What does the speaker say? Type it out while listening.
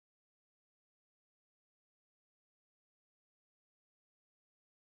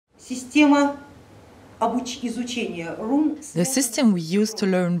The system we use to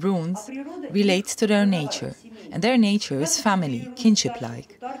learn runes relates to their nature, and their nature is family,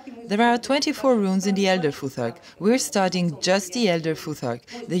 kinship-like. There are 24 runes in the Elder Futhark. We're studying just the Elder Futhark.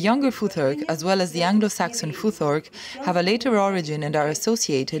 The Younger Futhark, as well as the Anglo-Saxon Futhorc, have a later origin and are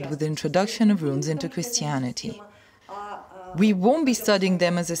associated with the introduction of runes into Christianity. We won't be studying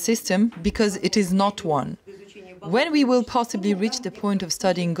them as a system because it is not one. When we will possibly reach the point of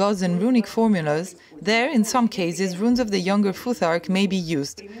studying gods and runic formulas, there, in some cases, runes of the Younger Futhark may be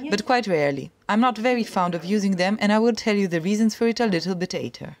used, but quite rarely. I'm not very fond of using them, and I will tell you the reasons for it a little bit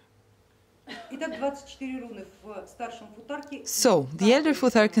later. So, the Elder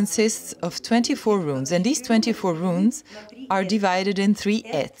Futhark consists of 24 runes, and these 24 runes are divided in 3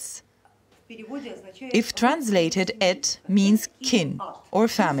 aetts. If translated, Aett means kin or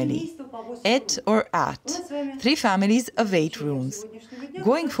family, Aett or Aett, 3 families of 8 runes.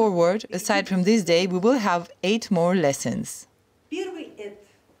 Going forward, aside from this day, we will have 8 more lessons.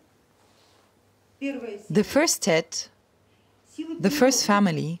 The first Aett, the first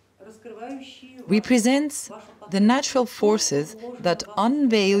family, represents the natural forces that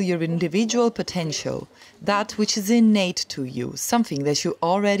unveil your individual potential, that which is innate to you, something that you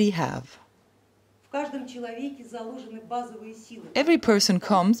already have. Every person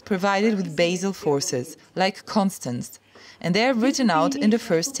comes provided with basal forces, like constants, and they are written out in the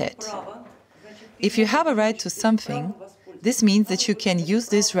first Aett. If you have a right to something, this means that you can use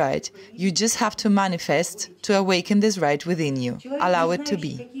this right. You just have to manifest to awaken this right within you. Allow it to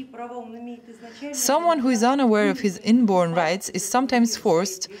be. Someone who is unaware of his inborn rights is sometimes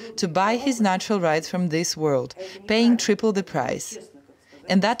forced to buy his natural rights from this world, paying triple the price.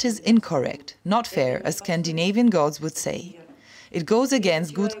 And that is incorrect, not fair, as Scandinavian gods would say. It goes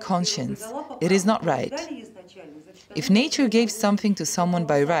against good conscience. It is not right. If nature gave something to someone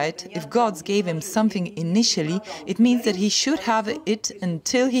by right, if gods gave him something initially, it means that he should have it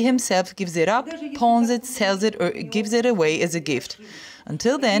until he himself gives it up, pawns it, sells it, or gives it away as a gift.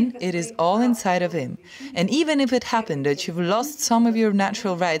 Until then, it is all inside of him. And even if it happened that you've lost some of your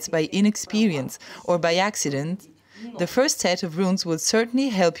natural rights by inexperience or by accident, the first set of runes will certainly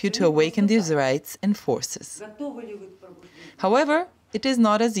help you to awaken these rights and forces. However, it is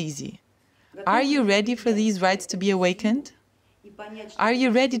not as easy. Are you ready for these rights to be awakened? Are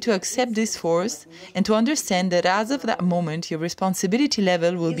you ready to accept this force and to understand that as of that moment your responsibility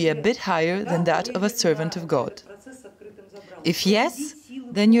level will be a bit higher than that of a servant of God? If yes,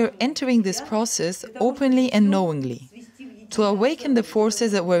 then you're entering this process openly and knowingly, to awaken the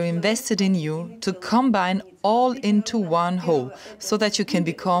forces that were invested in you, to combine all into one whole, so that you can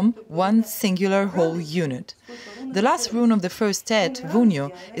become one singular whole unit. The last rune of the first Aett,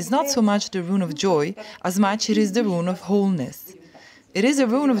 Rune, is not so much the rune of joy, as much it is the rune of wholeness. It is a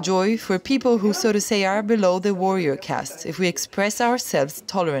rune of joy for people who, so to say, are below the warrior caste, if we express ourselves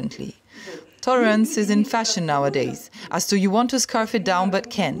tolerantly. Tolerance is in fashion nowadays, as to you want to scarf it down but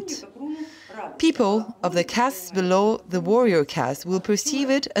can't. People of the castes below the warrior caste will perceive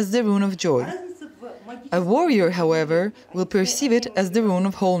it as the rune of joy. A warrior, however, will perceive it as the rune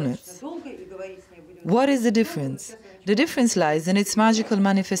of wholeness. What is the difference? The difference lies in its magical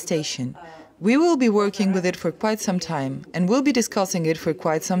manifestation. We will be working with it for quite some time, and we'll be discussing it for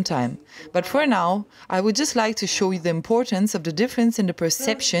quite some time. But for now, I would just like to show you the importance of the difference in the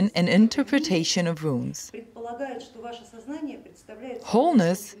perception and interpretation of runes.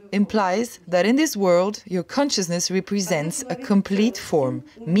 Wholeness implies that in this world, your consciousness represents a complete form,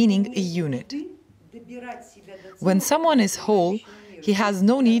 meaning a unit. When someone is whole, he has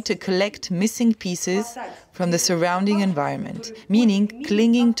no need to collect missing pieces from the surrounding environment, meaning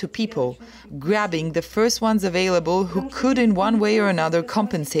clinging to people, grabbing the first ones available who could in one way or another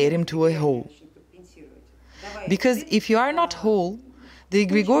compensate him to a whole. Because if you are not whole, the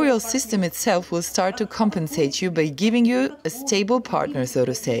egregorial system itself will start to compensate you by giving you a stable partner, so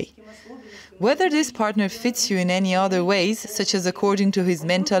to say. Whether this partner fits you in any other ways, such as according to his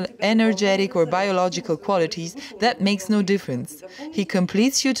mental, energetic or biological qualities, that makes no difference. He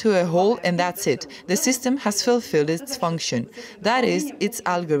completes you to a whole and that's it. The system has fulfilled its function. That is, its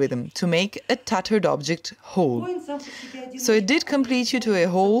algorithm, to make a tattered object whole. So it did complete you to a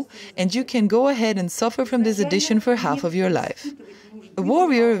whole, and you can go ahead and suffer from this addition for half of your life. A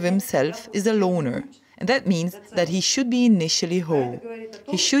warrior of himself is a loner. And that means that he should be initially whole.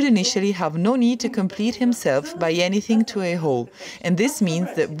 He should initially have no need to complete himself by anything to a whole. And this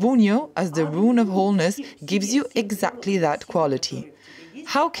means that Rune, as the rune of wholeness, gives you exactly that quality.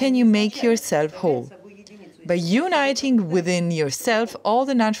 How can you make yourself whole? By uniting within yourself all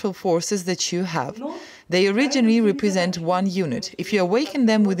the natural forces that you have. They originally represent one unit. If you awaken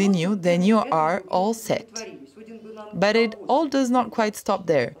them within you, then you are all set. But it all does not quite stop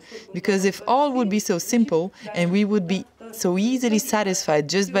there, because if all would be so simple and we would be so easily satisfied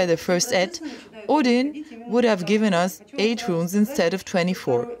just by the first aett, Odin would have given us 8 runes instead of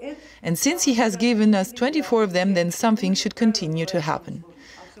 24. And since he has given us 24 of them, then something should continue to happen.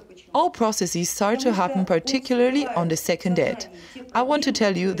 All processes start to happen particularly on the second aett. I want to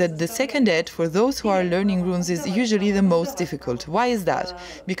tell you that the second aett for those who are learning runes is usually the most difficult. Why is that?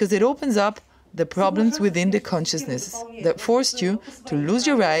 Because it opens up the problems within the consciousness that forced you to lose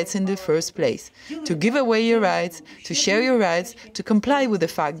your rights in the first place, to give away your rights, to share your rights, to comply with the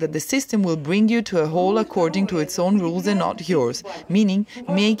fact that the system will bring you to a whole according to its own rules and not yours, meaning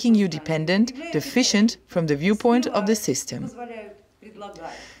making you dependent, deficient from the viewpoint of the system.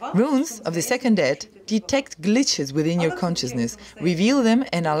 Runes of the second aett detect glitches within your consciousness, reveal them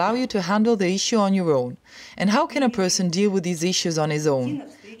and allow you to handle the issue on your own. And how can a person deal with these issues on his own?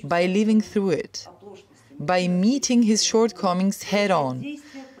 By living through it, by meeting his shortcomings head-on,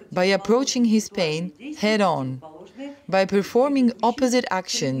 by approaching his pain head-on, by performing opposite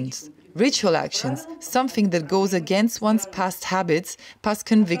actions, ritual actions, something that goes against one's past habits, past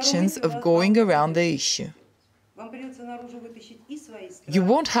convictions of going around the issue. You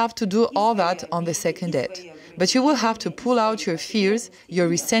won't have to do all that on the second aett, but you will have to pull out your fears, your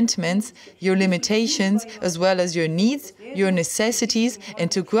resentments, your limitations, as well as your needs, your necessities, and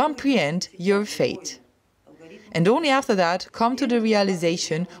to comprehend your fate. And only after that, come to the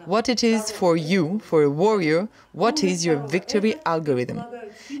realization what it is for you, for a warrior, what is your victory algorithm.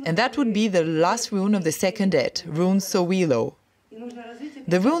 And that would be the last rune of the second aett, rune Sowilo.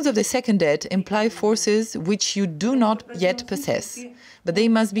 The runes of the second aett imply forces which you do not yet possess, but they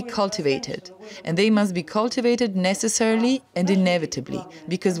must be cultivated, and they must be cultivated necessarily and inevitably,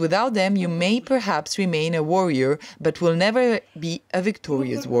 because without them you may perhaps remain a warrior, but will never be a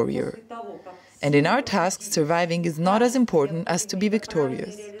victorious warrior. And in our tasks, surviving is not as important as to be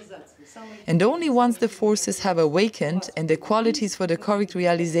victorious. And only once the forces have awakened and the qualities for the correct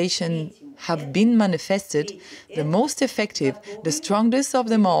realization have been manifested, the most effective, the strongest of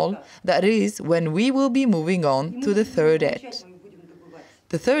them all, that is, when we will be moving on to the third aett.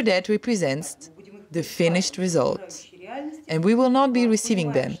 The third aett represents the finished results, and we will not be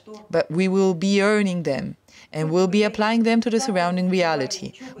receiving them, but we will be earning them, and will be applying them to the surrounding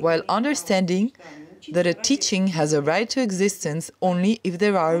reality, while understanding that a teaching has a right to existence only if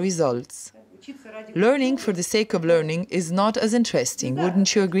there are results. Learning for the sake of learning is not as interesting,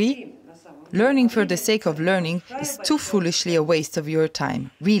 wouldn't you agree? Learning for the sake of learning is too foolishly a waste of your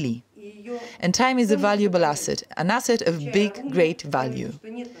time, really. And time is a valuable asset, an asset of big, great value.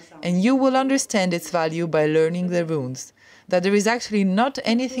 And you will understand its value by learning the runes, that there is actually not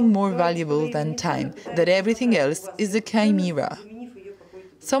anything more valuable than time, that everything else is a chimera.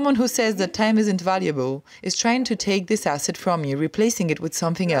 Someone who says that time isn't valuable is trying to take this asset from you, replacing it with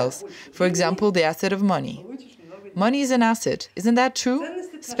something else, for example, the asset of money. Money is an asset, isn't that true?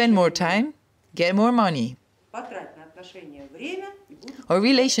 Spend more time, get more money. Or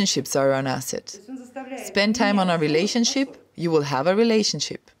relationships are an asset. Spend time on a relationship, you will have a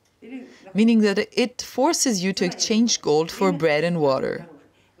relationship. Meaning that it forces you to exchange gold for bread and water.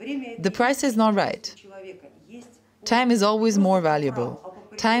 The price is not right. Time is always more valuable.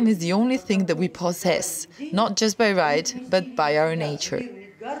 Time is the only thing that we possess, not just by right, but by our nature.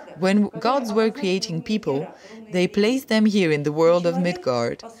 When gods were creating people, they placed them here in the world of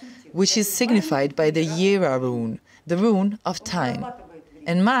Midgard, which is signified by the Yera rune, the rune of time.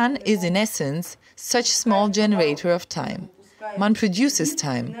 And man is, in essence, such a small generator of time. Man produces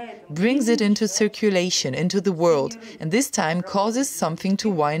time, brings it into circulation, into the world, and this time causes something to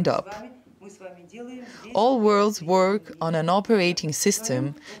wind up. All worlds work on an operating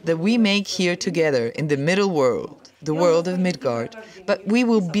system that we make here together in the middle world, the world of Midgard, but we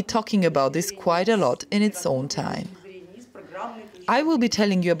will be talking about this quite a lot in its own time. I will be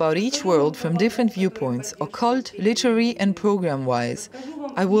telling you about each world from different viewpoints, occult, literary and program-wise.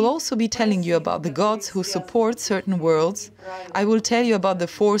 I will also be telling you about the gods who support certain worlds. I will tell you about the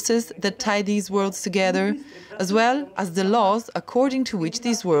forces that tie these worlds together, as well as the laws according to which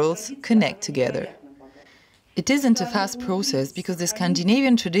these worlds connect together. It isn't a fast process because the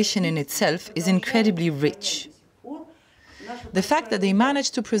Scandinavian tradition in itself is incredibly rich. The fact that they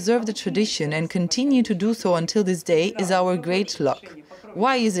managed to preserve the tradition and continue to do so until this day is our great luck.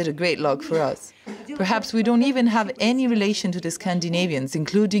 Why is it a great luck for us? Perhaps we don't even have any relation to the Scandinavians,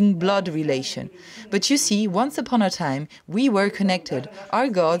 including blood relation. But you see, once upon a time, we were connected. Our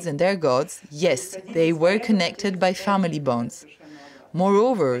gods and their gods, yes, they were connected by family bonds.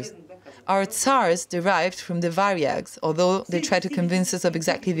 Moreover, Our tsars derived from the Varyaks, although they try to convince us of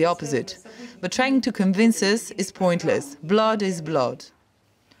exactly the opposite. But trying to convince us is pointless. Blood is blood.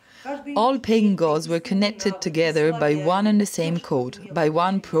 All pagan gods were connected together by one and the same code, by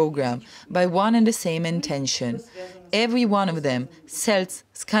one program, by one and the same intention. Every one of them, Celts,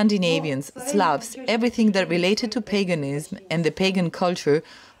 Scandinavians, Slavs, everything that related to paganism and the pagan culture,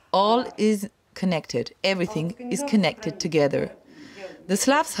 all is connected. Everything is connected together. The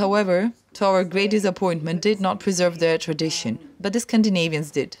Slavs, however, to our great disappointment, did not preserve their tradition, but the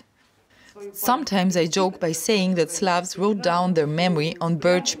Scandinavians did. Sometimes I joke by saying that Slavs wrote down their memory on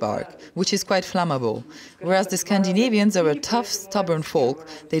birch bark, which is quite flammable, whereas the Scandinavians are a tough, stubborn folk.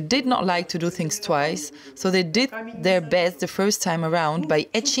 They did not like to do things twice, so they did their best the first time around by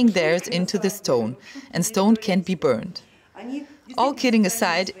etching theirs into the stone, and stone can't be burned. All kidding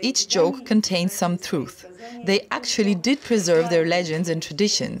aside, each joke contains some truth. They actually did preserve their legends and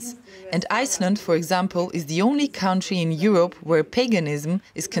traditions. And Iceland, for example, is the only country in Europe where paganism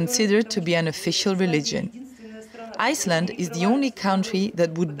is considered to be an official religion. Iceland is the only country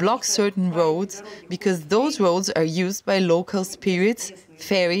that would block certain roads because those roads are used by local spirits,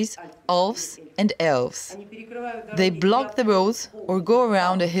 fairies, elves and elves. They block the roads or go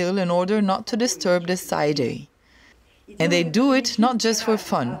around a hill in order not to disturb the Saidei. And they do it not just for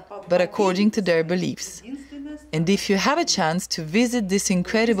fun, but according to their beliefs. And if you have a chance to visit this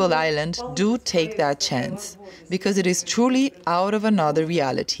incredible island, do take that chance, because it is truly out of another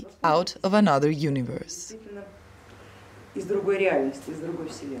reality, out of another universe. Из другой реальности, из другой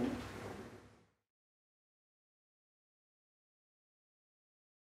вселенной.